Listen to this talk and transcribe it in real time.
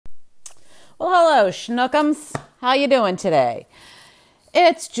Well, hello, schnookums. How you doing today?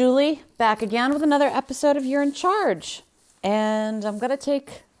 It's Julie back again with another episode of You're in Charge. And I'm going to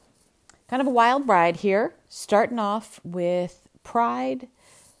take kind of a wild ride here, starting off with pride,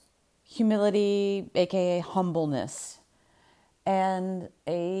 humility, aka humbleness, and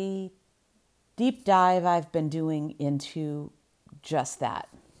a deep dive I've been doing into just that.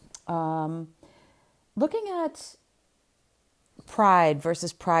 Looking at pride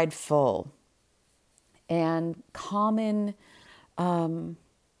versus prideful and common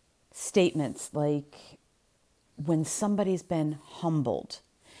statements like when somebody's been humbled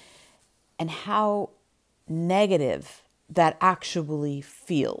and how negative that actually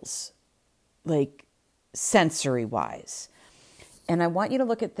feels, like sensory wise. And I want you to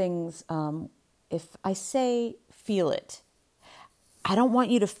look at things, if I say feel it, I don't want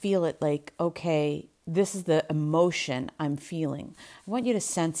you to feel it like, okay, this is the emotion I'm feeling. I want you to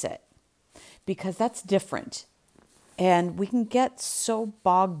sense it because that's different. And we can get so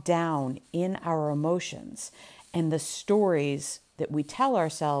bogged down in our emotions and the stories that we tell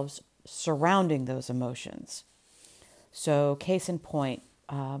ourselves surrounding those emotions. So case in point,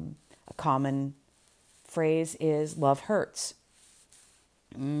 a common phrase is love hurts.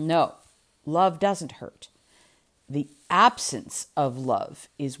 No, love doesn't hurt. The absence of love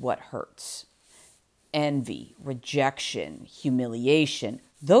is what hurts. Envy, rejection, humiliation,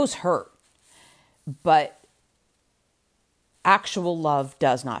 those hurt. But actual love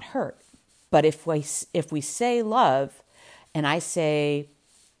does not hurt. But if we say love, and I say,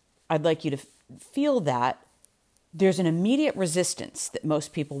 I'd like you to feel that, there's an immediate resistance that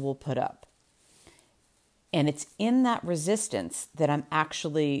most people will put up. And it's in that resistance that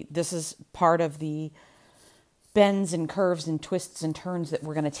this is part of the bends and curves and twists and turns that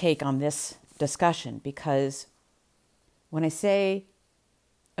we're going to take on this discussion. Because when I say,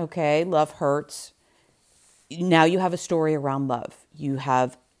 okay, love hurts, now you have a story around love. You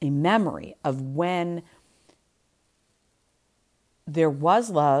have a memory of when there was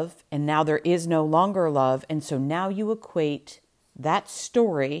love and now there is no longer love. And so now you equate that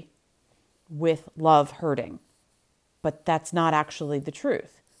story with love hurting. But that's not actually the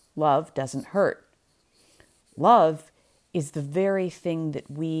truth. Love doesn't hurt. Love is the very thing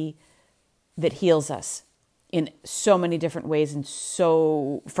that heals us in so many different ways and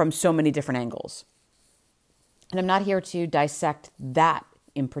from so many different angles. And I'm not here to dissect that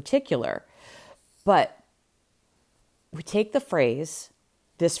in particular, but we take this phrase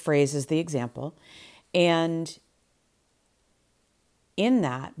is the example, and in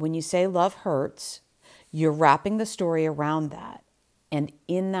that, when you say love hurts, you're wrapping the story around that. And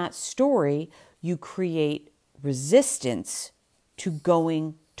in that story, you create resistance to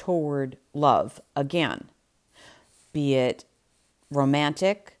going toward love again, be it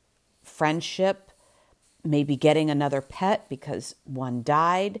romantic, friendship, maybe getting another pet because one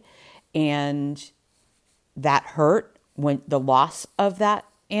died and that hurt when the loss of that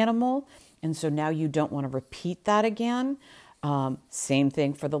animal. And so now you don't want to repeat that again. Same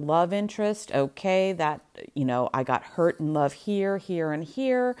thing for the love interest. Okay, I got hurt in love here, and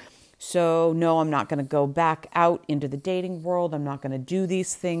here. So no, I'm not going to go back out into the dating world. I'm not going to do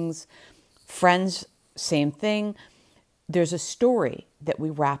these things. Friends, same thing. There's a story that we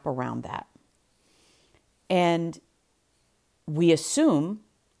wrap around that. And we assume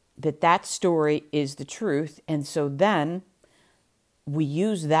that story is the truth. And so then we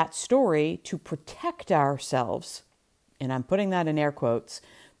use that story to protect ourselves. And I'm putting that in air quotes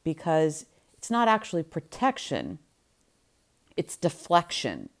because it's not actually protection. It's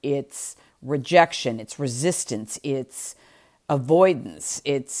deflection, it's rejection, it's resistance, it's avoidance,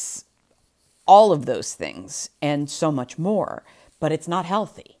 it's all of those things and so much more, but it's not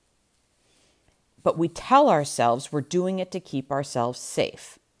healthy. But we tell ourselves we're doing it to keep ourselves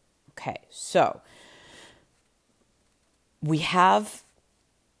safe. Okay, so we have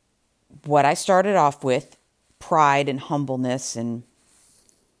what I started off with, pride and humbleness, and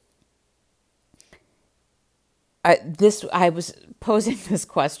I was posing this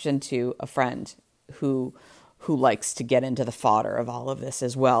question to a friend who likes to get into the fodder of all of this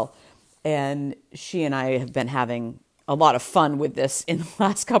as well. And she and I have been having a lot of fun with this in the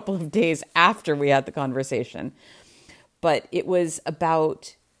last couple of days after we had the conversation. But it was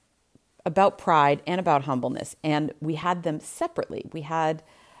about pride and about humbleness. And we had them separately. We had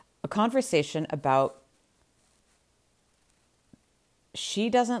a conversation about she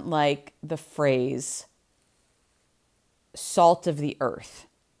doesn't like the phrase salt of the earth,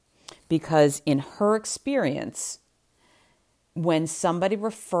 because in her experience, when somebody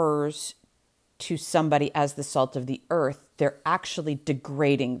refers to somebody as the salt of the earth, they're actually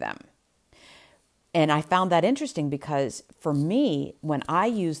degrading them. And I found that interesting because for me, when I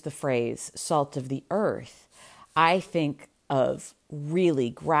use the phrase salt of the earth, I think of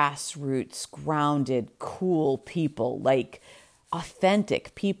really grassroots, grounded, cool people, like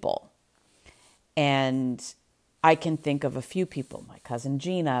authentic people. And I can think of a few people, my cousin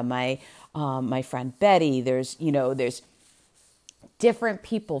Gina, my friend Betty. There's different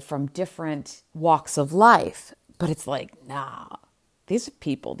people from different walks of life, but it's like, nah, these are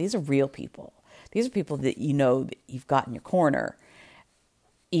people. These are real people. These are people that that you've got in your corner,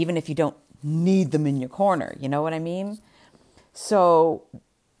 even if you don't need them in your corner. You know what I mean? So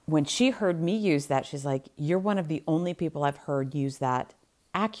when she heard me use that, she's like, you're one of the only people I've heard use that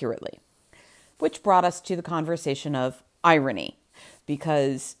accurately, which brought us to the conversation of irony,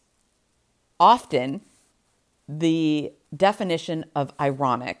 because often the definition of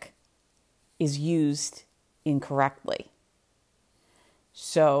ironic is used incorrectly.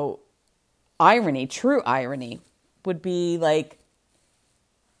 So irony, true irony, would be like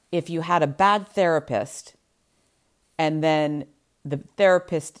if you had a bad therapist and then the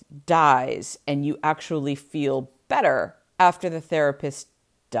therapist dies and you actually feel better after the therapist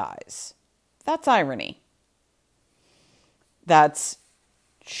dies. That's irony. The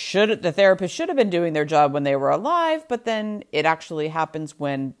therapist should have been doing their job when they were alive, but then it actually happens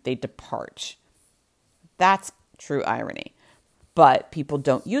when they depart. That's true irony. But people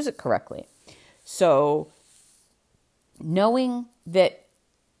don't use it correctly. So knowing that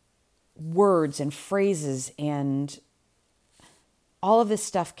words and phrases and all of this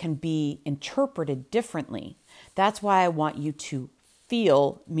stuff can be interpreted differently, that's why I want you to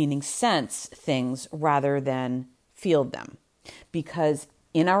feel, meaning sense, things rather than feel them. Because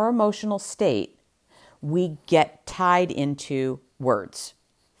in our emotional state, we get tied into words,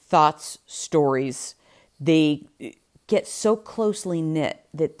 thoughts, stories. They get so closely knit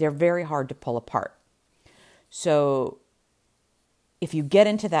that they're very hard to pull apart. So if you get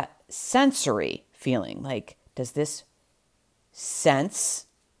into that sensory feeling, like, does this sense,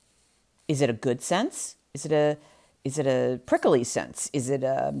 is it a good sense? Is it a prickly sense?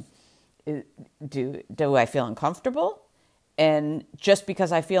 Do I feel uncomfortable? And just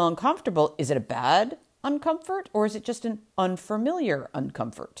because I feel uncomfortable, is it a bad uncomfort, or is it just an unfamiliar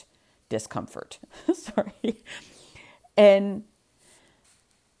discomfort? Sorry. And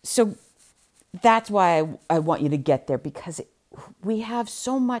so that's why I want you to get there, because we have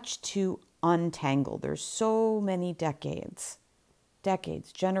so much to untangle. There's so many decades,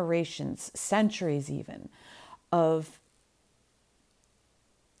 generations, centuries even, of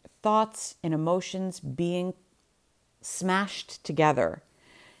thoughts and emotions being smashed together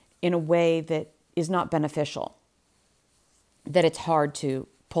in a way that is not beneficial, that it's hard to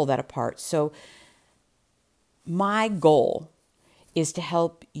pull that apart. So my goal is to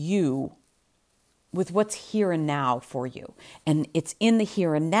help you with what's here and now for you. And it's in the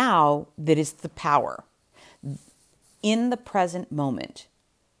here and now that is the power. In the present moment,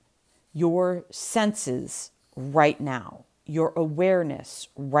 your senses right now, your awareness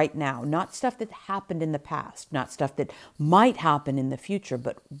right now, not stuff that happened in the past, not stuff that might happen in the future,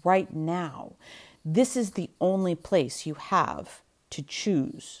 but right now, this is the only place you have to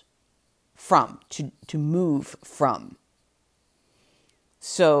choose from, to move from.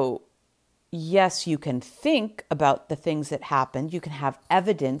 So yes, you can think about the things that happened. You can have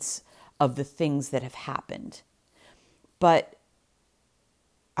evidence of the things that have happened. But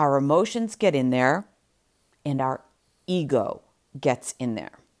our emotions get in there and our ego gets in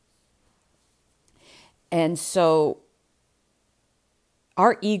there. And so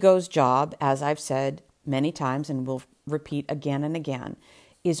our ego's job, as I've said many times and will repeat again and again,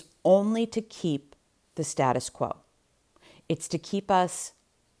 is only to keep the status quo. It's to keep us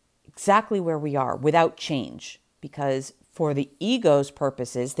exactly where we are without change, because for the ego's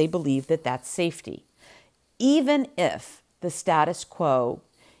purposes, they believe that that's safety. Even if the status quo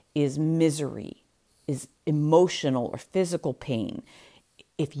is misery, is emotional or physical pain,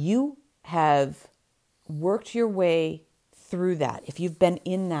 if you have worked your way through that, if you've been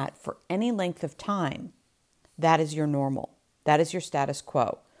in that for any length of time, that is your normal. That is your status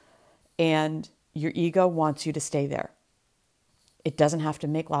quo. And your ego wants you to stay there. It doesn't have to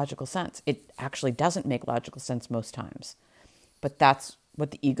make logical sense. It actually doesn't make logical sense most times. But that's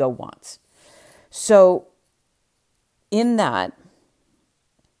what the ego wants. So in that,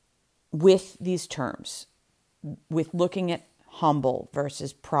 with these terms, with looking at humble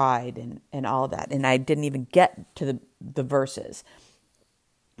versus pride and all that, and I didn't even get to the verses.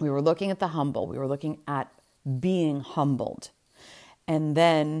 We were looking at the humble. We were looking at being humbled. And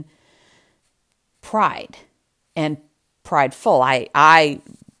then pride and prideful. I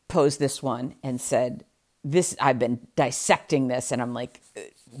posed this one and said, I've been dissecting this, and I'm like,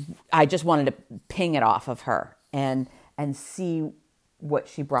 I just wanted to ping it off of her and see what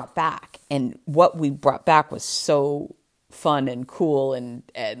she brought back. And what we brought back was so fun and cool and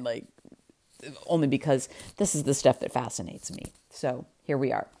like, only because this is the stuff that fascinates me. So here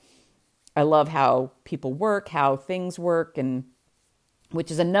we are. I love how people work, how things work, and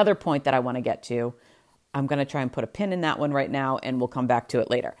which is another point that I want to get to. I'm going to try and put a pin in that one right now, and we'll come back to it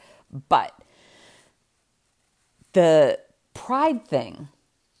later. But the pride thing,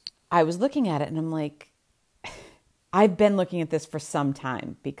 I was looking at it and I'm like, I've been looking at this for some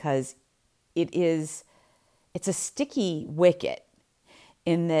time because it's a sticky wicket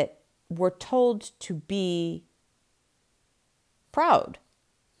in that we're told to be proud.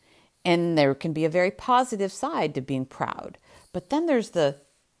 And there can be a very positive side to being proud. But then there's the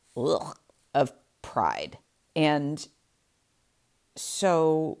ugh of pride. And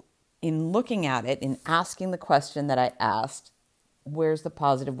so in looking at it, in asking the question that I asked, where's the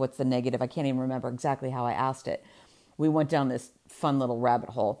positive, what's the negative? I can't even remember exactly how I asked it. We went down this fun little rabbit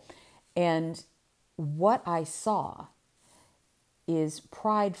hole. And what I saw is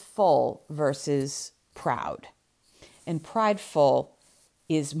prideful versus proud. And prideful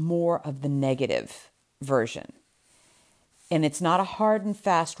is more of the negative version. And it's not a hard and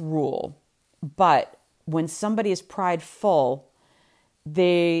fast rule, but when somebody is prideful,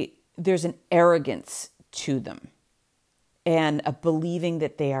 there's an arrogance to them and a believing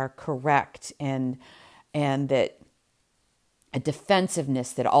that they are correct and that a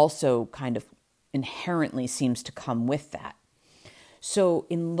defensiveness that also kind of inherently seems to come with that. So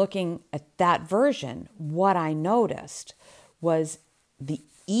in looking at that version, what I noticed was the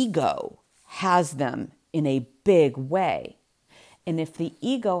ego has them in a big way. And if the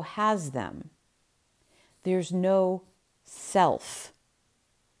ego has them, there's no self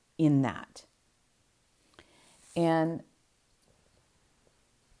in that. And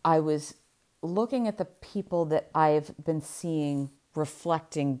I was looking at the people that I've been seeing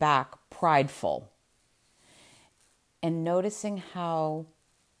reflecting back prideful and noticing how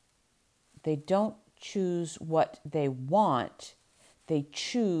they don't choose what they want. They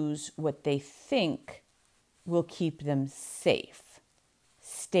choose what they think will keep them safe,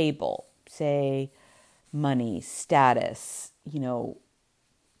 stable, say money, status,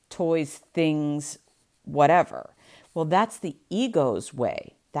 toys, things, whatever. Well, that's the ego's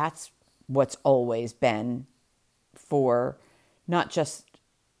way. That's what's always been for not just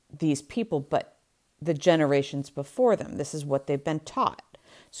these people, but the generations before them. This is what they've been taught.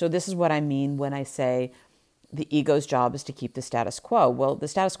 So this is what I mean when I say the ego's job is to keep the status quo. Well, the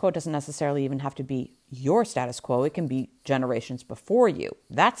status quo doesn't necessarily even have to be your status quo. It can be generations before you.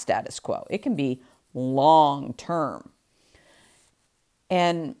 That's status quo. It can be long term.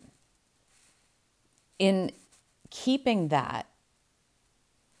 And in keeping that,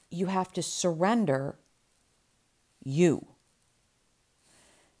 you have to surrender you.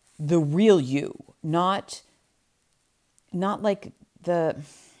 The real you, not like the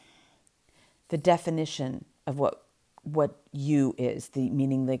definition of what you is, the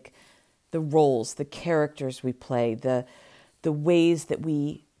meaning like the roles, the characters we play, the ways that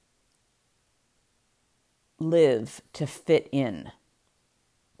we live to fit in,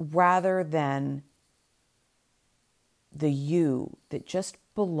 rather than the you that just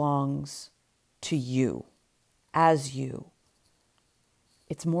belongs to you as you.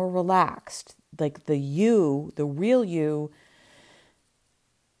 It's more relaxed. Like the you, the real you,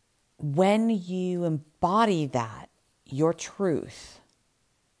 when you embody that, your truth,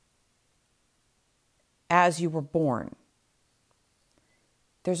 as you were born,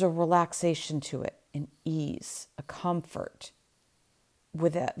 there's a relaxation to it, an ease, a comfort,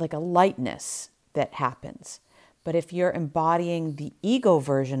 with like a lightness that happens. But if you're embodying the ego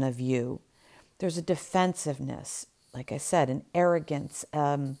version of you, there's a defensiveness, like I said, an arrogance,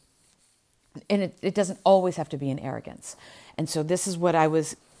 and it doesn't always have to be an arrogance. And so this is what I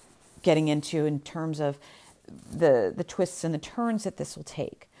was getting into in terms of the twists and the turns that this will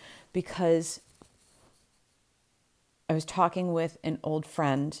take. Because I was talking with an old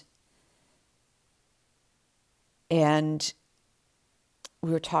friend, and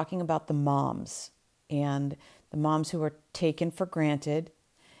we were talking about the moms and the moms who are taken for granted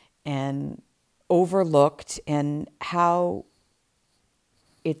and overlooked, and how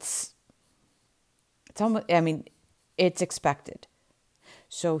it's almost, it's expected.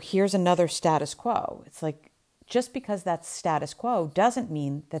 So here's another status quo. It's like, just because that's status quo doesn't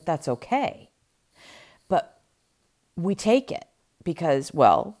mean that that's okay. But we take it because,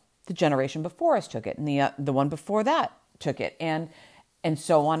 well, the generation before us took it, and the one before that took it. And and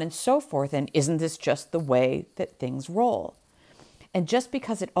so on and so forth. And isn't this just the way that things roll? And just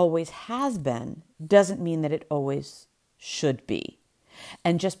because it always has been doesn't mean that it always should be.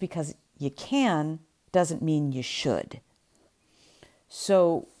 And just because you can doesn't mean you should.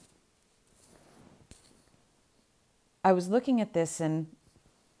 So I was looking at this and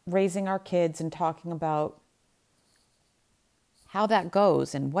raising our kids and talking about how that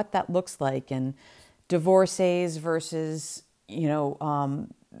goes and what that looks like, and divorcees versus,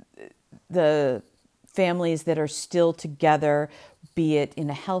 the families that are still together, be it in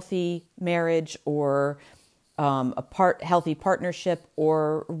a healthy marriage or healthy partnership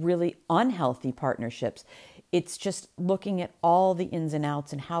or really unhealthy partnerships. It's just looking at all the ins and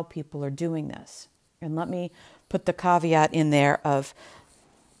outs and how people are doing this. And let me put the caveat in there of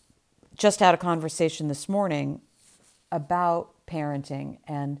just had a conversation this morning about parenting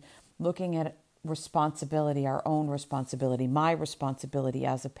and looking at responsibility, our own responsibility, my responsibility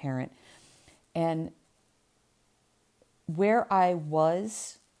as a parent. And where I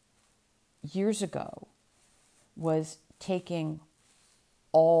was years ago was taking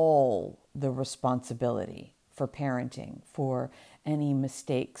all the responsibility for parenting, for any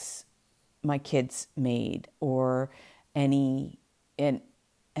mistakes my kids made, or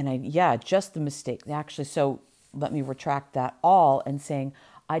just the mistake. Actually, so let me retract that all and saying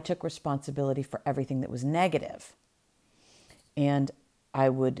I took responsibility for everything that was negative. And I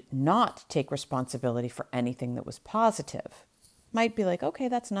would not take responsibility for anything that was positive. Might be like, okay,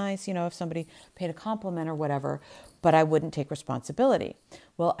 that's nice, if somebody paid a compliment or whatever, but I wouldn't take responsibility.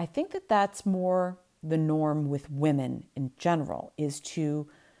 Well, I think that that's more the norm with women in general, is to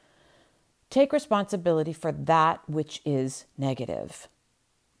take responsibility for that which is negative,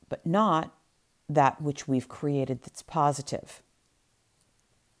 but not that which we've created that's positive.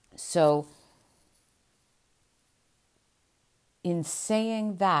 So in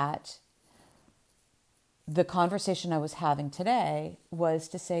saying that, the conversation I was having today was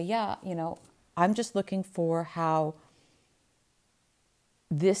to say, I'm just looking for how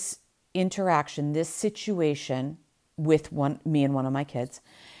this interaction, this situation with me and one of my kids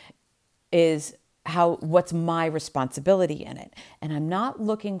is what's my responsibility in it. And I'm not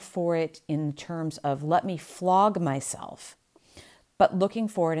looking for it in terms of let me flog myself, but looking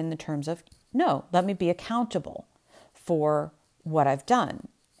for it in the terms of, no, let me be accountable for what I've done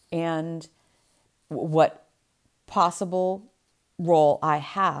and what possible role I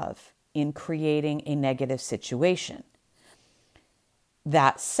have in creating a negative situation.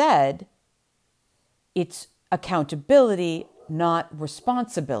 That said, it's accountability, not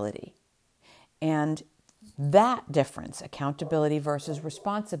responsibility. And that difference, accountability versus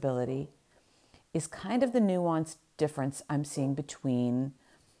responsibility, is kind of the nuanced difference I'm seeing between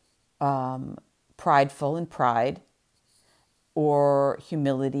prideful and pride, or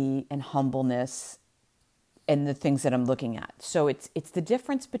humility and humbleness, and the things that I'm looking at. So it's the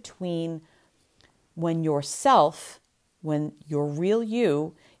difference between when your real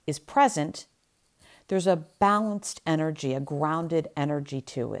you is present, there's a balanced energy, a grounded energy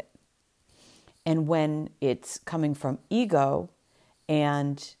to it. And when it's coming from ego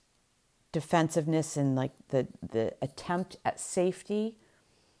and defensiveness and like the attempt at safety,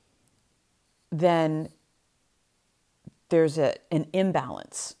 then there's an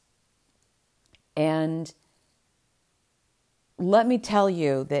imbalance. And let me tell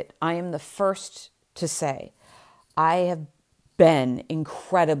you that I am the first to say I have been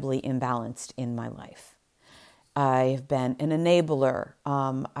incredibly imbalanced in my life. I have been an enabler.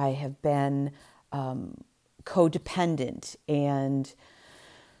 I have been codependent and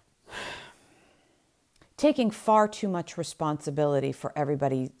taking far too much responsibility for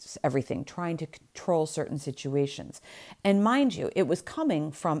everything, trying to control certain situations. And mind you, it was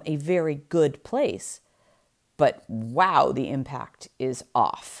coming from a very good place, but wow, the impact is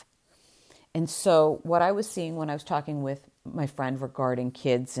off. And so what I was seeing when I was talking with my friend regarding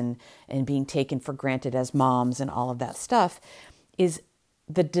kids and being taken for granted as moms and all of that stuff is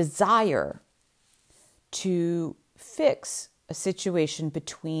the desire to fix a situation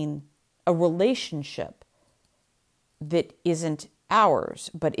between a relationship that isn't ours,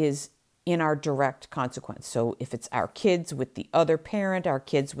 but is in our direct consequence. So if it's our kids with the other parent, our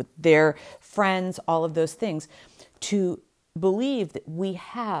kids with their friends, all of those things, to believe that we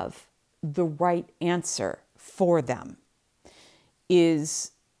have the right answer for them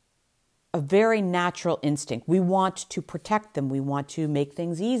is a very natural instinct. We want to protect them. We want to make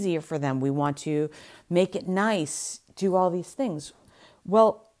things easier for them. We want to make it nice, do all these things.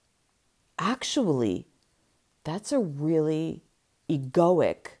 Well, actually, that's a really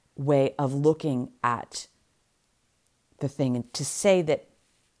egoic way of looking at the thing. And to say that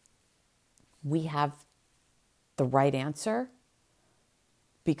we have the right answer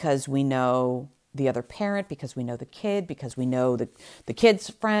because we know the other parent, because we know the kid, because we know the kid's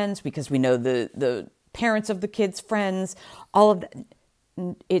friends, because we know the parents of the kid's friends, all of that.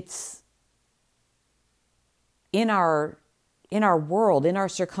 It's in our world, in our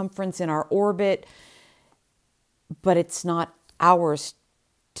circumference, in our orbit, but it's not ours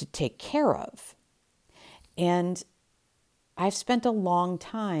to take care of. And I've spent a long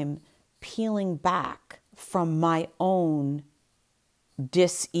time peeling back from my own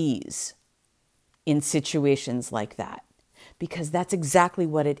dis-ease in situations like that, because that's exactly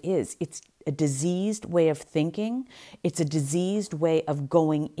what it is. It's a diseased way of thinking. It's a diseased way of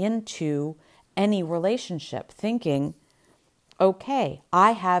going into any relationship, thinking, okay,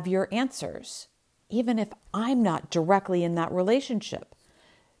 I have your answers, even if I'm not directly in that relationship.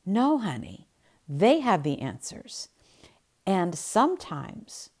 No, honey, they have the answers. And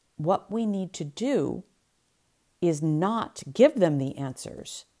sometimes what we need to do is not give them the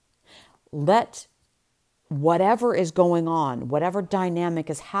answers. Let whatever is going on, whatever dynamic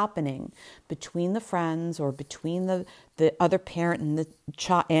is happening between the friends or between the other parent and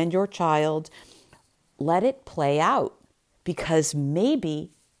and your child, let it play out, because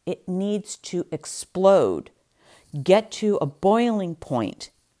maybe it needs to explode, get to a boiling point,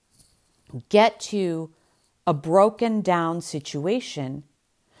 get to a broken down situation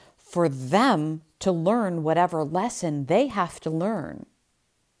for them to learn whatever lesson they have to learn,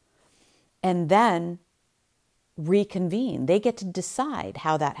 and then reconvene. They get to decide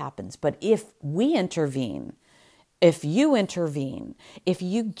how that happens. But if we intervene, if you intervene, if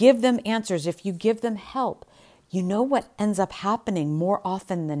you give them answers, if you give them help, you know what ends up happening more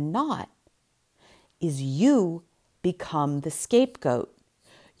often than not is you become the scapegoat.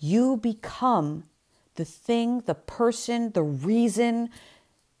 You become the thing, the person, the reason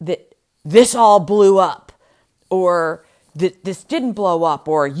that this all blew up, or that this didn't blow up,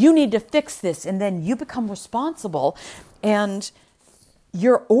 or you need to fix this. And then you become responsible, and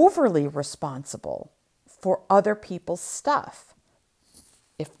you're overly responsible for other people's stuff.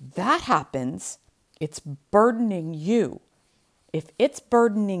 If that happens, it's burdening you. If it's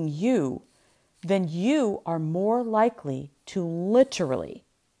burdening you, then you are more likely to literally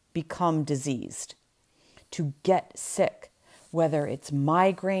become diseased, to get sick, whether it's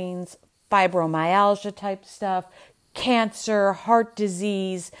migraines, fibromyalgia type stuff, cancer, heart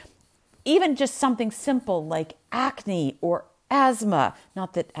disease, even just something simple like acne or asthma.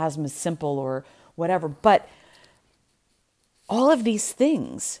 Not that asthma is simple or whatever, but all of these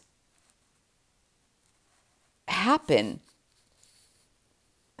things happen.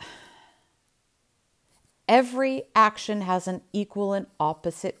 Every action has an equal and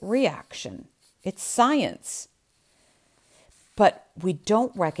opposite reaction. It's science. But we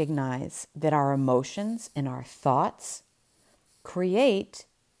don't recognize that our emotions and our thoughts create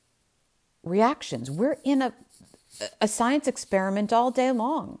reactions. We're in a science experiment all day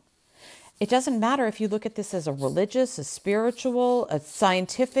long. It doesn't matter if you look at this as a religious, a spiritual, a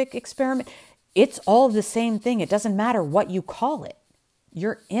scientific experiment. It's all the same thing. It doesn't matter what you call it.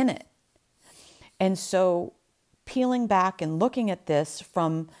 You're in it. And so peeling back and looking at this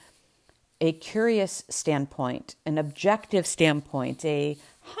from a curious standpoint, an objective standpoint,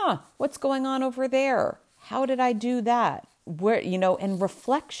 what's going on over there? How did I do that? Where, and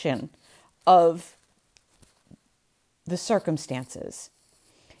reflection of the circumstances.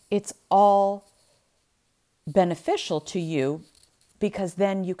 It's all beneficial to you because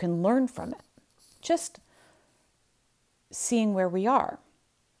then you can learn from it. Just seeing where we are,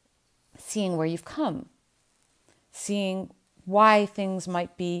 seeing where you've come, seeing why things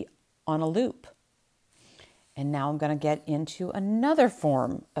might be on a loop. And now I'm going to get into another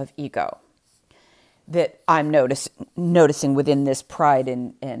form of ego that I'm noticing within this pride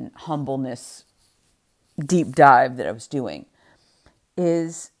and humbleness deep dive that I was doing,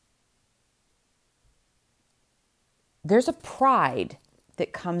 is there's a pride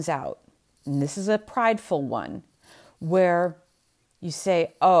that comes out, and this is a prideful one, where you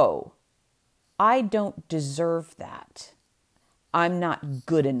say, oh, I don't deserve that. I'm not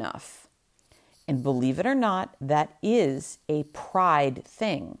good enough. And believe it or not, that is a pride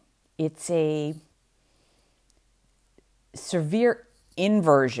thing. It's a severe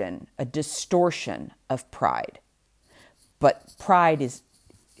inversion, a distortion of pride. But pride is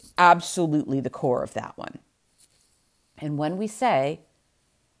absolutely the core of that one. And when we say,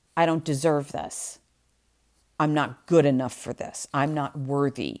 I don't deserve this, I'm not good enough for this, I'm not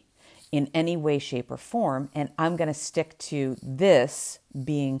worthy in any way, shape, or form, and I'm going to stick to this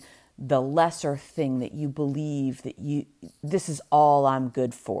being the lesser thing that you believe that this is all I'm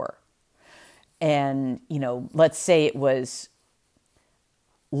good for. And, let's say it was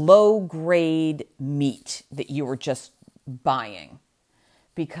low grade meat that you were just buying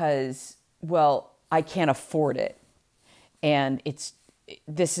because, well, I can't afford it. And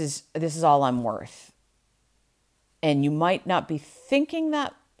this is all I'm worth. And you might not be thinking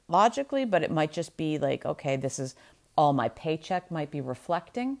that logically, but it might just be like, okay, this is all my paycheck might be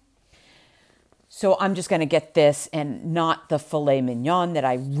reflecting. So I'm just going to get this and not the filet mignon that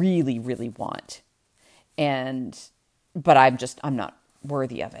I really, really want. But I'm not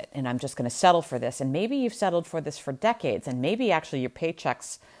worthy of it. And I'm just going to settle for this. And maybe you've settled for this for decades. And maybe actually your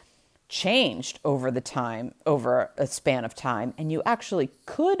paychecks changed over a span of time. And you actually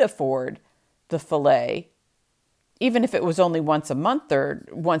could afford the filet. Even if it was only once a month or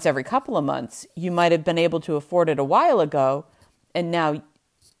once every couple of months, you might have been able to afford it a while ago. And now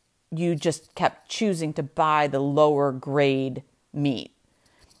you just kept choosing to buy the lower grade meat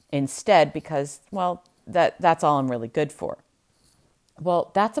instead because, well, that's all I'm really good for.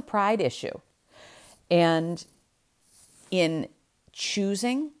 Well, that's a pride issue. And in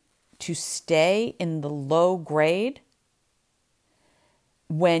choosing to stay in the low grade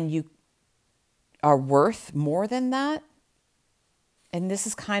when you are worth more than that, and this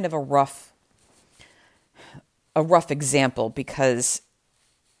is kind of a rough example because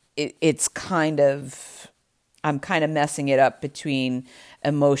it's kind of, I'm kind of messing it up between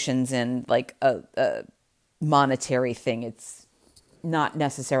emotions and like a monetary thing. It's not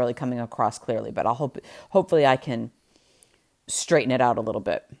necessarily coming across clearly, but hopefully I can straighten it out a little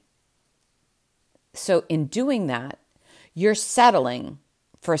bit. So in doing that, you're settling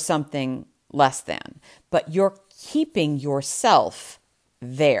for something less than, but you're keeping yourself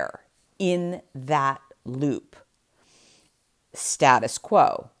there in that loop. Status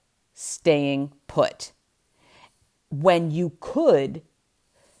quo, staying put. When you could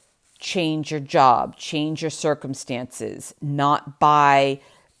change your job, change your circumstances, not buy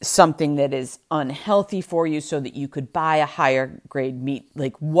something that is unhealthy for you so that you could buy a higher grade meat,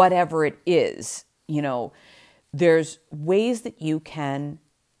 like whatever it is, there's ways that you can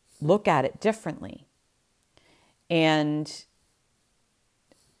look at it differently. And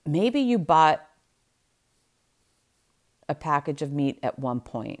maybe you bought a package of meat at one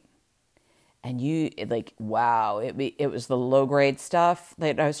point and wow, it was the low grade stuff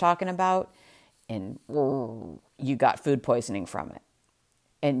that I was talking about, and you got food poisoning from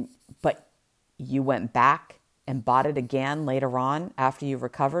it. But you went back and bought it again later on after you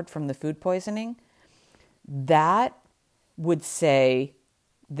recovered from the food poisoning. That would say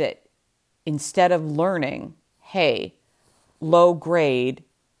that instead of learning, hey, low grade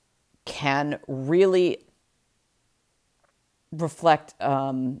can really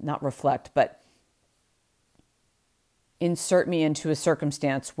but insert me into a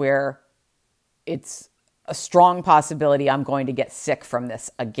circumstance where it's a strong possibility I'm going to get sick from this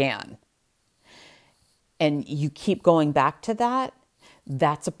again. And you keep going back to that,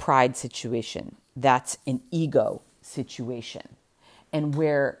 that's a pride situation. That's an ego situation. And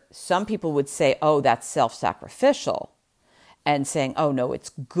where some people would say, oh, that's self-sacrificial, and saying, oh, no, it's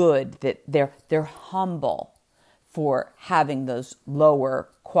good that they're humble for having those lower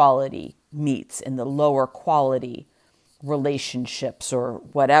quality meats and the lower quality relationships or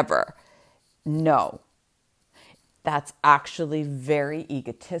whatever. No, that's actually very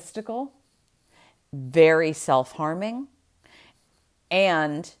egotistical, very self-harming,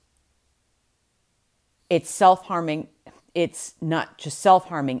 and it's self-harming. It's not just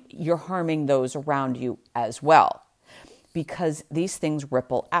self-harming, you're harming those around you as well, because these things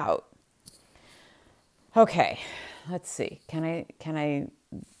ripple out. Okay, let's see. Can I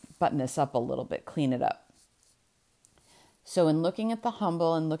button this up a little bit, clean it up? So in looking at the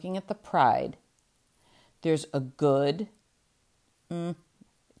humble and looking at the pride, there's a good. I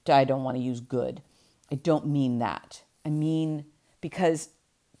don't want to use good. I don't mean that. I mean, because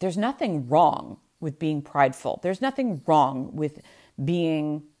there's nothing wrong with being prideful. There's nothing wrong with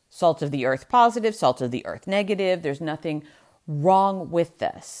being salt of the earth positive, salt of the earth negative. There's nothing wrong with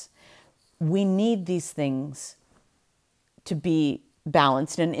this. We need these things to be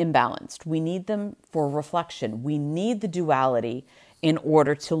balanced and imbalanced. We need them for reflection. We need the duality in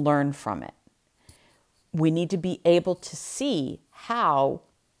order to learn from it. We need to be able to see how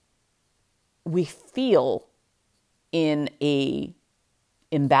we feel in a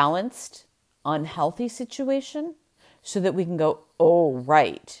imbalanced, unhealthy situation so that we can go, oh,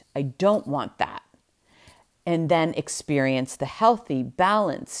 right, I don't want that. And then experience the healthy,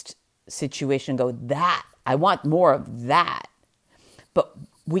 balanced situation, go, that, I want more of that. But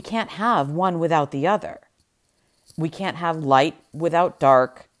We can't have one without the other. We can't have light without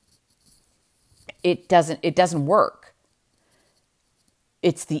dark. It doesn't work.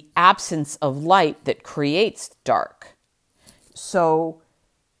 It's the absence of light that creates dark. So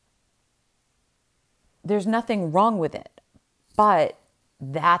there's nothing wrong with it. But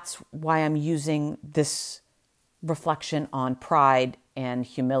that's why I'm using this reflection on pride and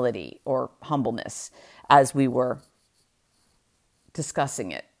humility or humbleness as we were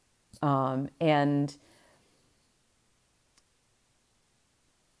discussing it. And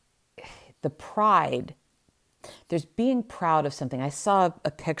the pride, there's being proud of something. I saw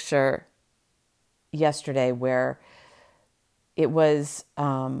a picture yesterday where it was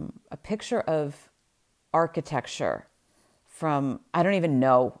a picture of architecture from, I don't even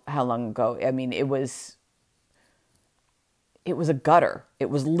know how long ago. I mean, it was a gutter. It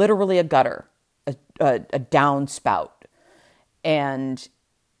was literally a gutter, a downspout. And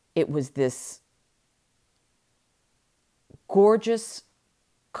it was this gorgeous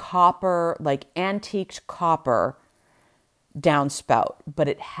copper, like antiqued copper downspout, but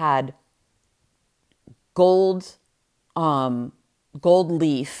it had gold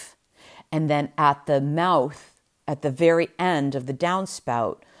leaf. And then at the mouth, at the very end of the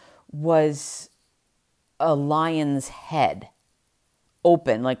downspout, was a lion's head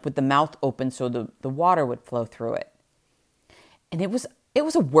open, like with the mouth open so the water would flow through it. And it was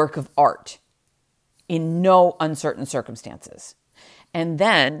a work of art in no uncertain circumstances. And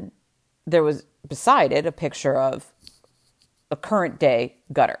then there was beside it a picture of a current day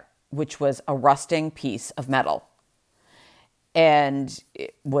gutter, which was a rusting piece of metal. And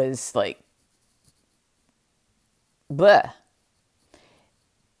it was like, bleh.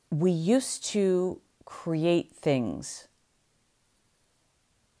 We used to create things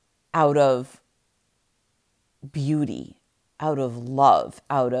out of beauty, out of love,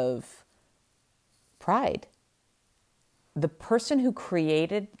 out of pride. The person who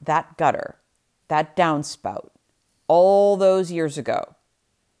created that gutter, that downspout, all those years ago,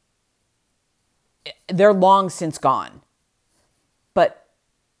 they're long since gone. But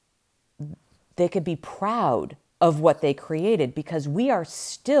they could be proud of what they created because we are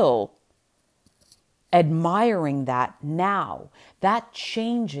still admiring that now. That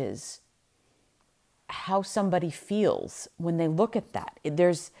changes how somebody feels when they look at that.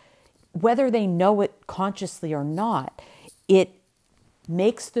 Whether they know it consciously or not, it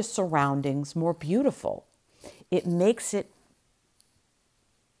makes the surroundings more beautiful. It makes it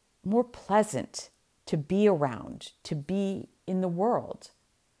more pleasant to be around, to be in the world,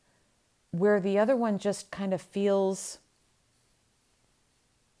 where the other one just kind of feels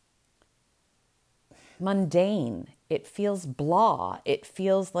mundane. It feels blah. It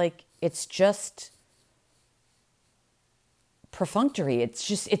feels like it's just perfunctory.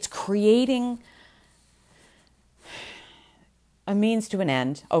 It's creating a means to an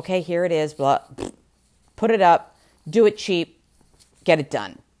end. Okay, here it is. Blah. Put it up. Do it cheap. Get it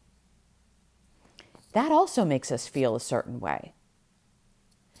done. That also makes us feel a certain way.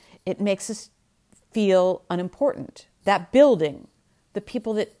 It makes us feel unimportant. That building, the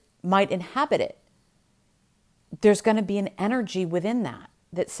people that might inhabit it, there's going to be an energy within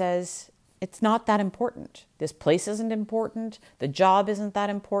that says, it's not that important. This place isn't important. The job isn't that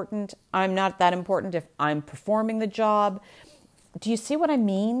important. I'm not that important if I'm performing the job. Do you see what I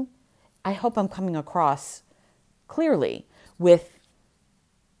mean? I hope I'm coming across clearly with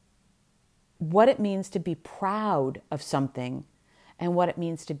what it means to be proud of something and what it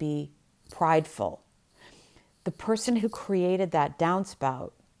means to be prideful. The person who created that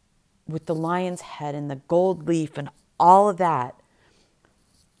downspout with the lion's head and the gold leaf and all of that,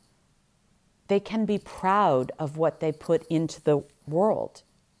 they can be proud of what they put into the world.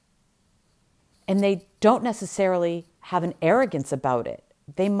 And they don't necessarily have an arrogance about it.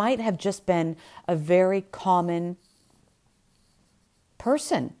 They might have just been a very common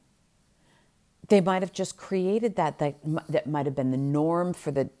person. They might have just created that might have been the norm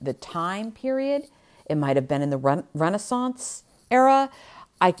for the time period. It might have been in the Renaissance era.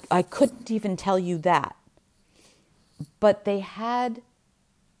 I couldn't even tell you that. But they had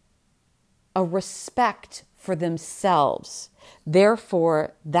a respect for themselves.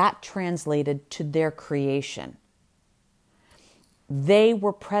 Therefore, that translated to their creation. They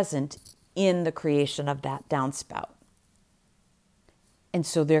were present in the creation of that downspout. And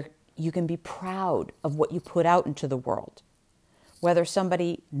so you can be proud of what you put out into the world. Whether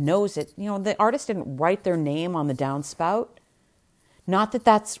somebody knows it, the artist didn't write their name on the downspout. Not that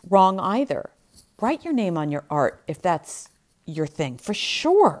that's wrong either. Write your name on your art if that's your thing, for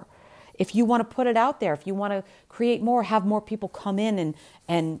sure. If you want to put it out there, if you want to create more, have more people come in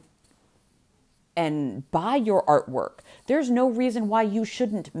and buy your artwork, there's no reason why you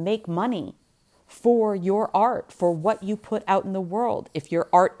shouldn't make money for your art, for what you put out in the world. If your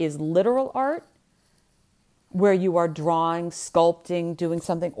art is literal art, where you are drawing, sculpting, doing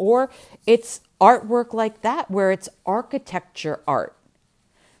something, or it's artwork like that, where it's architecture art,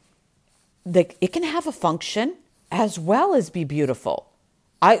 it can have a function as well as be beautiful.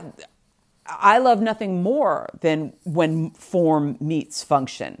 I love nothing more than when form meets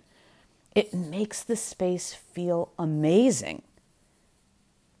function. It makes the space feel amazing,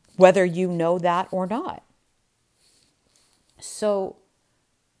 whether you know that or not. So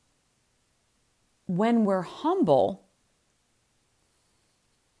when we're humble,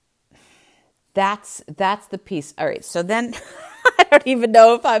 that's the piece. All right. So then I don't even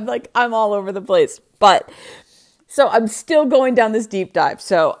know if I'm all over the place, but so I'm still going down this deep dive.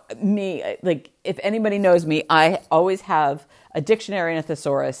 So if anybody knows me, I always have a dictionary and a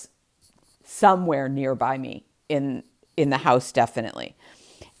thesaurus somewhere nearby me in the house, definitely.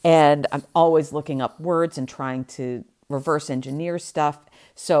 And I'm always looking up words and trying to reverse engineer stuff.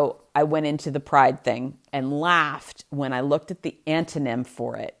 So I went into the pride thing and laughed when I looked at the antonym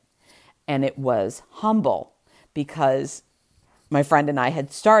for it. And it was humble, because my friend and I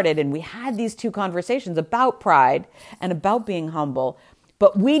had started and we had these two conversations about pride and about being humble,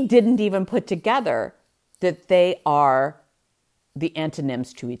 but we didn't even put together that they are the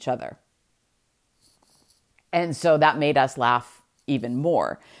antonyms to each other. And so that made us laugh even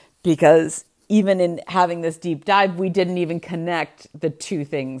more, because even in having this deep dive, we didn't even connect the two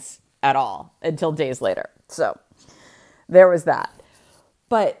things at all until days later. So there was that.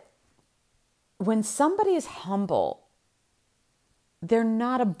 But when somebody is humble, they're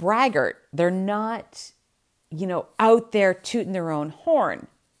not a braggart. They're not, out there tooting their own horn.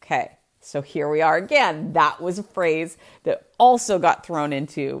 Okay. So here we are again. That was a phrase that also got thrown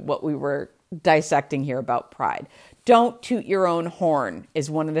into what we were dissecting here about pride. Don't toot your own horn is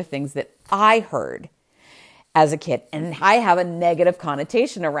one of the things that I heard as a kid, and I have a negative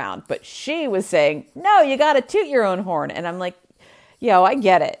connotation around, but she was saying, no, you got to toot your own horn. And I'm like, I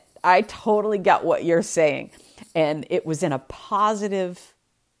get it. I totally get what you're saying. And it was in a positive,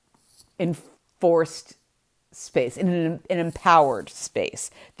 enforced space, in an empowered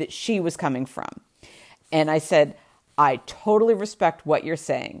space that she was coming from. And I said, I totally respect what you're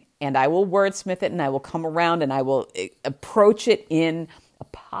saying, and I will wordsmith it, and I will come around and I will approach it in a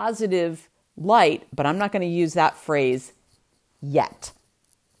positive light, but I'm not going to use that phrase yet.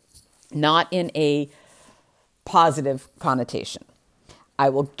 Not in a positive connotation. I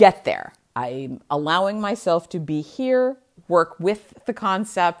will get there. I'm allowing myself to be here, work with the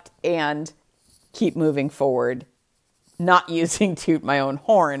concept, and keep moving forward, not using toot my own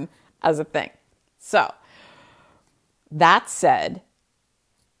horn as a thing. So, that said,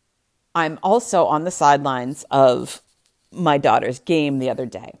 I'm also on the sidelines of my daughter's game the other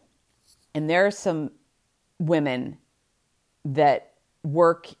day. And there are some women that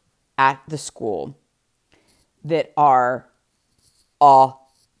work at the school that are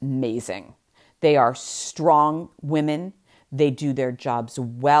amazing. They are strong women. They do their jobs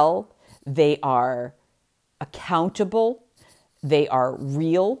well. They are accountable. They are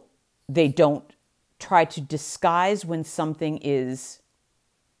real. They don't try to disguise when something is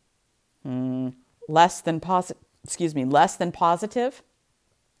less than positive.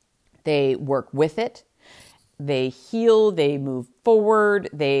 They work with it. They heal. They move forward.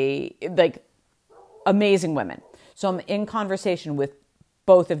 They amazing women. So I'm in conversation with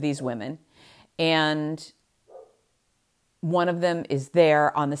both of these women, and one of them is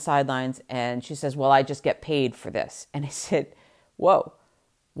there on the sidelines, and she says, well, I just get paid for this. And I said, whoa,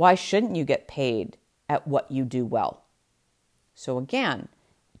 why shouldn't you get paid at what you do well? So again,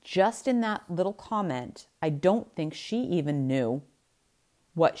 just in that little comment, I don't think she even knew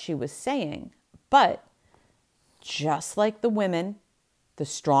what she was saying. But just like the women, the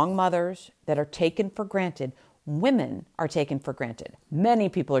strong mothers that are taken for granted, women are taken for granted. Many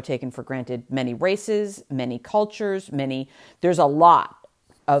people are taken for granted. Many races, many cultures, there's a lot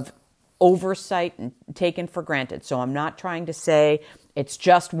of oversight and taken for granted. So I'm not trying to say it's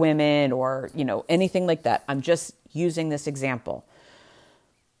just women or, anything like that. I'm just using this example.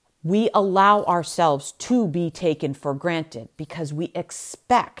 We allow ourselves to be taken for granted because we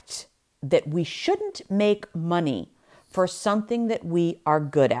expect that we shouldn't make money for something that we are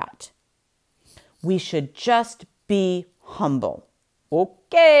good at. We should just be humble.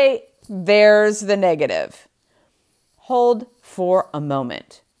 Okay, there's the negative. Hold for a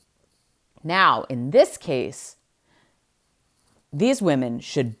moment. Now, in this case, these women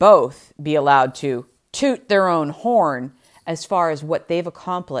should both be allowed to toot their own horn as far as what they've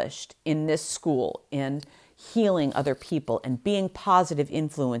accomplished in this school, in healing other people and being positive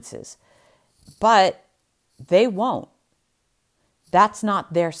influences. But they won't. That's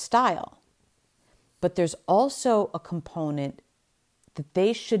not their style. But there's also a component that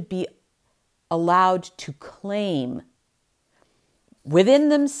they should be allowed to claim within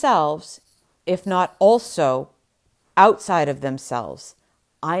themselves, if not also outside of themselves.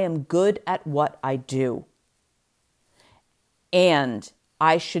 I am good at what I do, and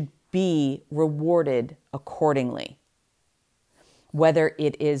I should be rewarded accordingly. Whether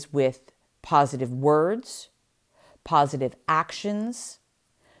it is with positive words, positive actions,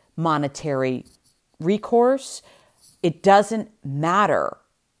 monetary recourse, it doesn't matter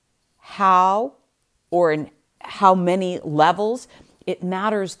how or in how many levels. It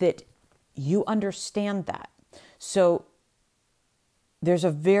matters that you understand that. So there's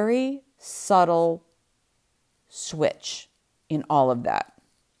a very subtle switch in all of that.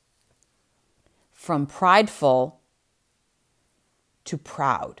 From prideful to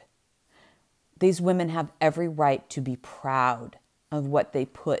proud. These women have every right to be proud of what they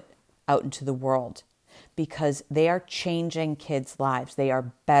put out into the world because they are changing kids' lives. They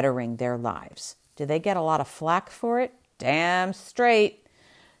are bettering their lives. Do they get a lot of flack for it? Damn straight.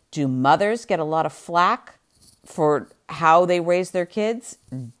 Do mothers get a lot of flack for how they raise their kids?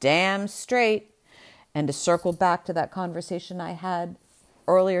 Damn straight. And to circle back to that conversation I had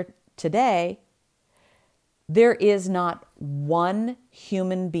earlier today, there is not one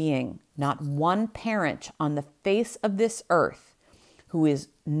human being, not one parent on the face of this earth who is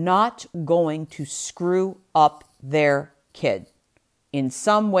not going to screw up their kid in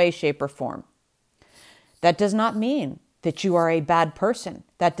some way, shape, or form. That does not mean that you are a bad person.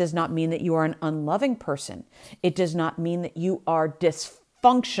 That does not mean that you are an unloving person. It does not mean that you are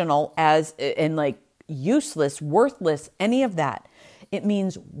dysfunctional and like useless, worthless, any of that. It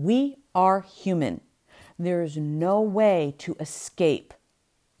means we are human. There is no way to escape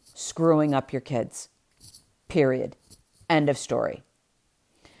screwing up your kids. Period. End of story.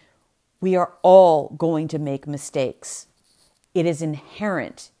 We are all going to make mistakes. It is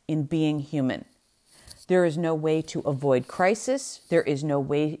inherent in being human. There is no way to avoid crisis. There is no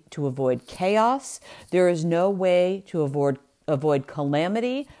way to avoid chaos. There is no way to avoid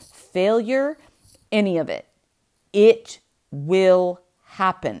calamity, failure, any of it. It will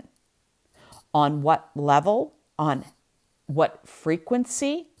happen. On what level, on what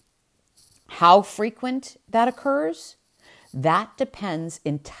frequency, how frequent that occurs, that depends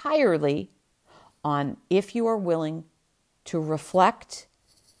entirely on if you are willing to reflect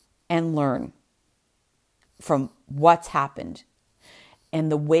and learn from what's happened.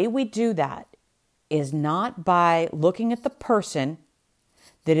 And the way we do that is not by looking at the person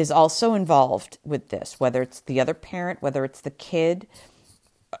that is also involved with this, whether it's the other parent, whether it's the kid,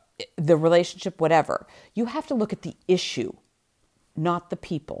 the relationship, whatever. You have to look at the issue, not the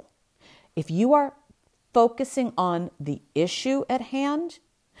people. If you are focusing on the issue at hand,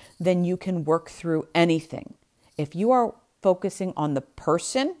 then you can work through anything. If you are focusing on the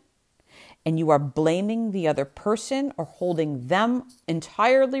person and you are blaming the other person or holding them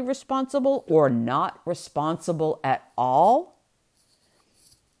entirely responsible or not responsible at all,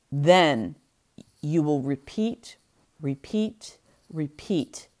 then you will repeat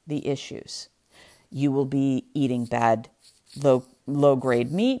the issues. You will be eating bad, low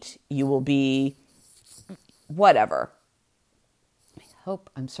grade meat. You will be whatever. I hope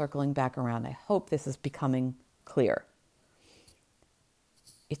I'm circling back around. I hope this is becoming clear.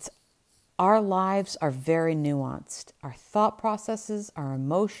 Our lives are very nuanced. Our thought processes, our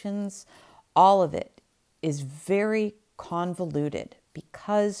emotions, all of it is very convoluted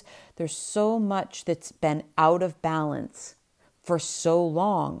because there's so much that's been out of balance for so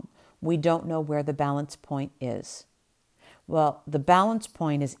long. We don't know where the balance point is. Well, the balance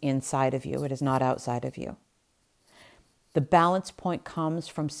point is inside of you. It is not outside of you. The balance point comes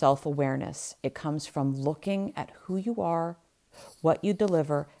from self-awareness. It comes from looking at who you are, what you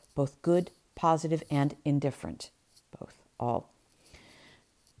deliver, both good, positive, and indifferent. Both, all.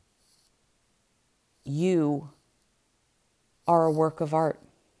 You are a work of art.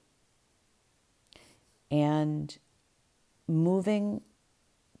 And moving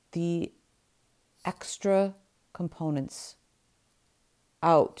the extra components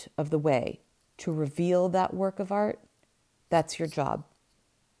out of the way to reveal that work of art, that's your job.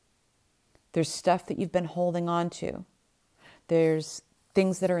 There's stuff that you've been holding on to. There's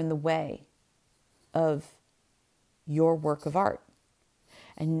things that are in the way of your work of art.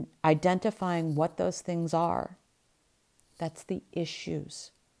 And identifying what those things are, That's the issues.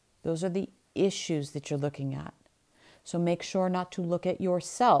 Those are the issues that you're looking at. So make sure not to look at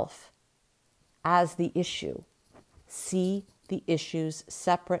yourself as the issue. See the issues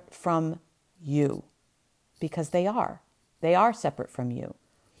separate from you, because they are. They are separate from you.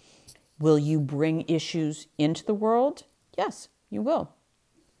 Will you bring issues into the world? Yes, you will.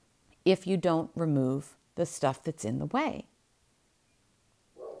 If you don't remove the stuff that's in the way.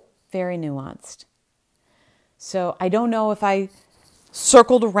 Very nuanced. So I don't know if I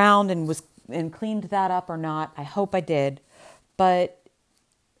circled around and cleaned that up or not. I hope I did. But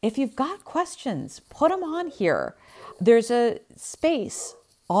if you've got questions, put them on here. There's a space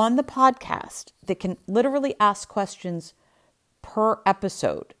on the podcast that can literally ask questions per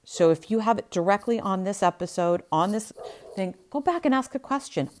episode. So if you have it directly on this episode, on this thing, go back and ask a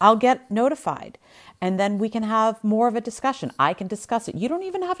question. I'll get notified. And then we can have more of a discussion. I can discuss it. You don't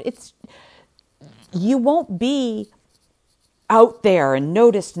even have to, you won't be out there and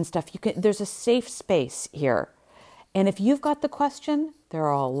noticed and stuff. There's a safe space here. And if you've got the question, there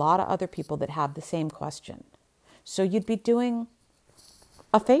are a lot of other people that have the same question. So you'd be doing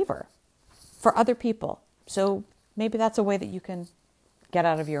a favor for other people. So maybe that's a way that you can get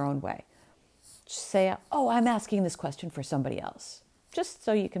out of your own way. Just say, oh, I'm asking this question for somebody else. Just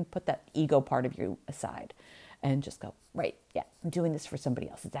so you can put that ego part of you aside and just go, right, yeah, I'm doing this for somebody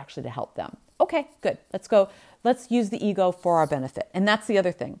else. It's actually to help them. Okay, good. Let's go. Let's use the ego for our benefit. And that's the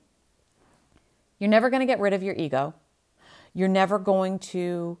other thing. You're never going to get rid of your ego. You're never going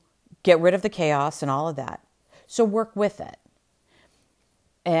to get rid of the chaos and all of that. So work with it.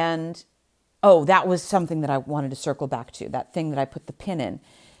 And, oh, that was something that I wanted to circle back to, that thing that I put the pin in.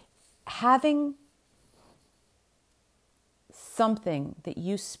 Having something that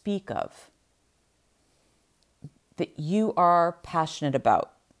you speak of, that you are passionate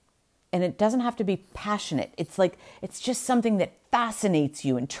about. And it doesn't have to be passionate. It's just something that fascinates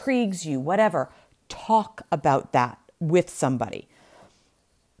you, intrigues you, whatever. Talk about that with somebody.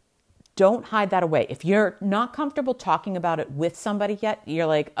 Don't hide that away. If you're not comfortable talking about it with somebody yet, you're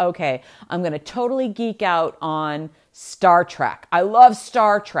like, okay, I'm going to totally geek out on Star Trek. I love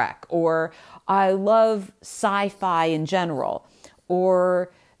Star Trek, or I love sci-fi in general.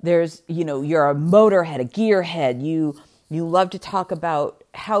 Or there's, you're a motorhead, a gearhead. You love to talk about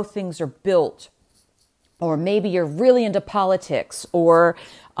how things are built. Or maybe you're really into politics, or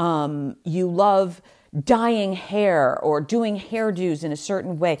you love dyeing hair or doing hairdos in a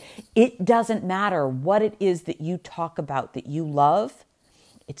certain way. It doesn't matter what it is that you talk about that you love.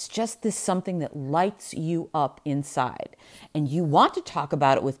 It's just this something that lights you up inside. And you want to talk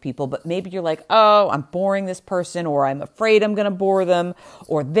about it with people, but maybe you're like, oh, I'm boring this person, or I'm afraid I'm going to bore them,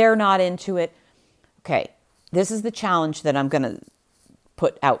 or they're not into it. Okay, this is the challenge that I'm going to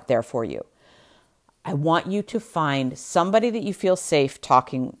put out there for you. I want you to find somebody that you feel safe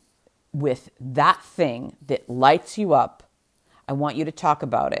talking with, that thing that lights you up. I want you to talk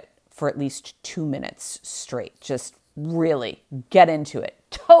about it for at least 2 minutes straight. Just really get into it.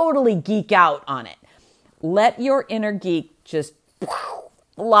 Totally geek out on it. Let your inner geek just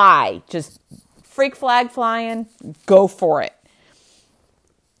fly. Just freak flag flying. Go for it.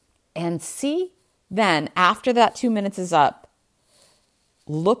 And see then, after that 2 minutes is up,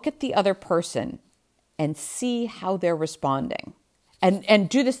 look at the other person and see how they're responding. And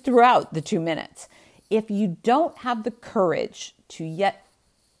do this throughout the 2 minutes. If you don't have the courage to yet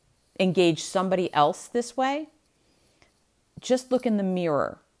engage somebody else this way, just look in the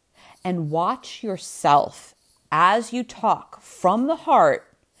mirror and watch yourself as you talk from the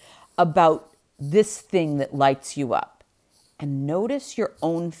heart about this thing that lights you up. And notice your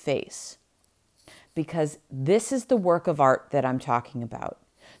own face, because this is the work of art that I'm talking about.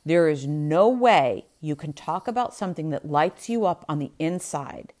 There is no way you can talk about something that lights you up on the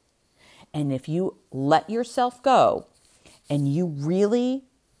inside. And if you let yourself go and you really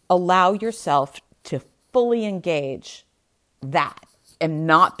allow yourself to fully engage that and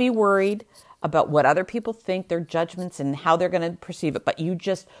not be worried about what other people think, their judgments, and how they're going to perceive it, but you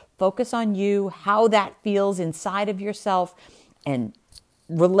just focus on you, how that feels inside of yourself, and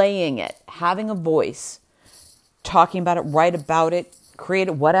relaying it, having a voice, talking about it, write about it, create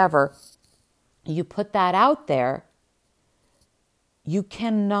it, whatever, you put that out there, you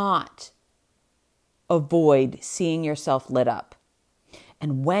cannot avoid seeing yourself lit up.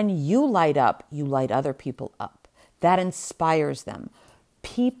 And when you light up, you light other people up. That inspires them.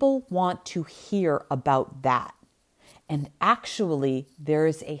 People want to hear about that. And actually, there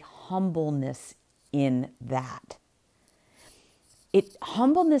is a humbleness in that.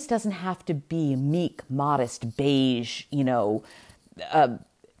 Humbleness doesn't have to be meek, modest, beige,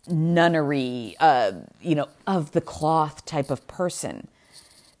 nunnery, of the cloth type of person.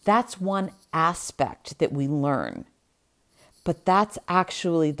 That's one aspect that we learn. But that's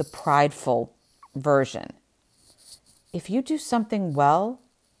actually the prideful version. If you do something well,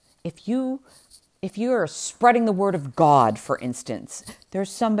 if you are spreading the word of God, for instance,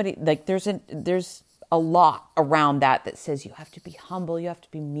 there's somebody like there's a lot around that says you have to be humble, you have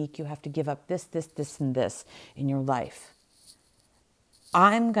to be meek, you have to give up this, and this in your life.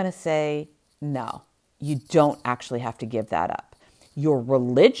 I'm going to say no, you don't actually have to give that up. Your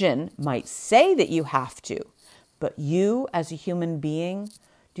religion might say that you have to, but you as a human being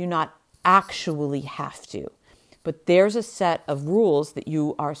do not actually have to. But there's a set of rules that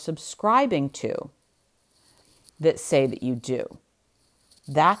you are subscribing to that say that you do.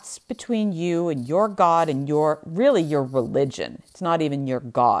 That's between you and your God and your religion. It's not even your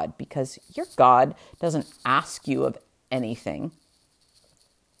God, because your God doesn't ask you of anything.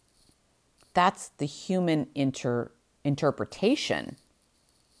 That's the human interpretation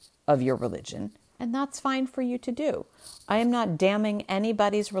of your religion, and that's fine for you to do. I am not damning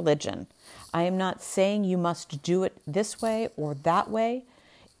anybody's religion. I am not saying you must do it this way or that way.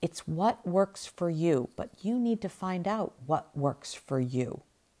 It's what works for you, but you need to find out what works for you.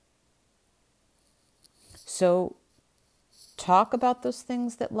 So talk about those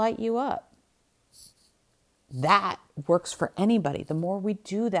things that light you up. That works for anybody. The more we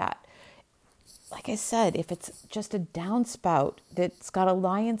do that, like I said, if it's just a downspout that's got a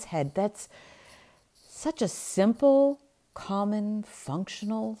lion's head, that's such a simple, common,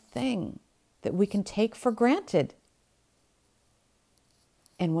 functional thing that we can take for granted.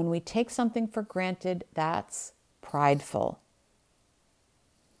 And when we take something for granted, that's prideful.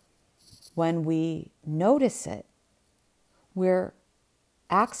 When we notice it, we're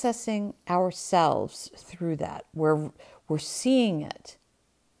accessing ourselves through that. We're seeing it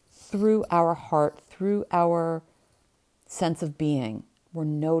through our heart, through our sense of being. We're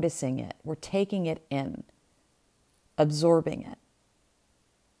noticing it. We're taking it in, absorbing it.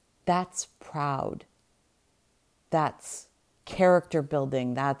 That's proud. That's character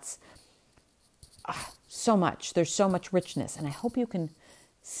building. That's so much. There's so much richness. And I hope you can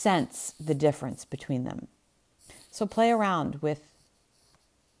sense the difference between them. So play around with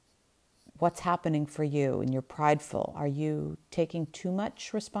what's happening for you and you're prideful. Are you taking too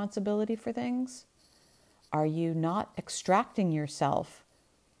much responsibility for things? Are you not extracting yourself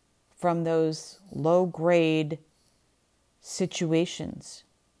from those low-grade situations,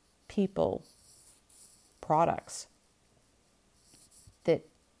 people, products that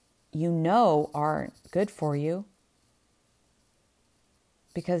you know aren't good for you?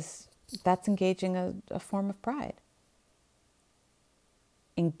 Because that's engaging a form of pride.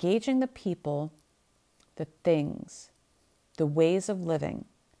 Engaging the people, the things, the ways of living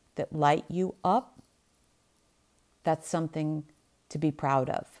that light you up, that's something to be proud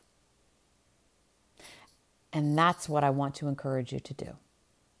of. And that's what I want to encourage you to do.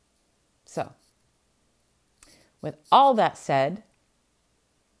 So, with all that said,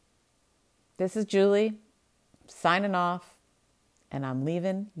 this is Julie signing off, and I'm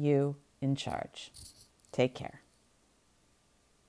leaving you in charge. Take care.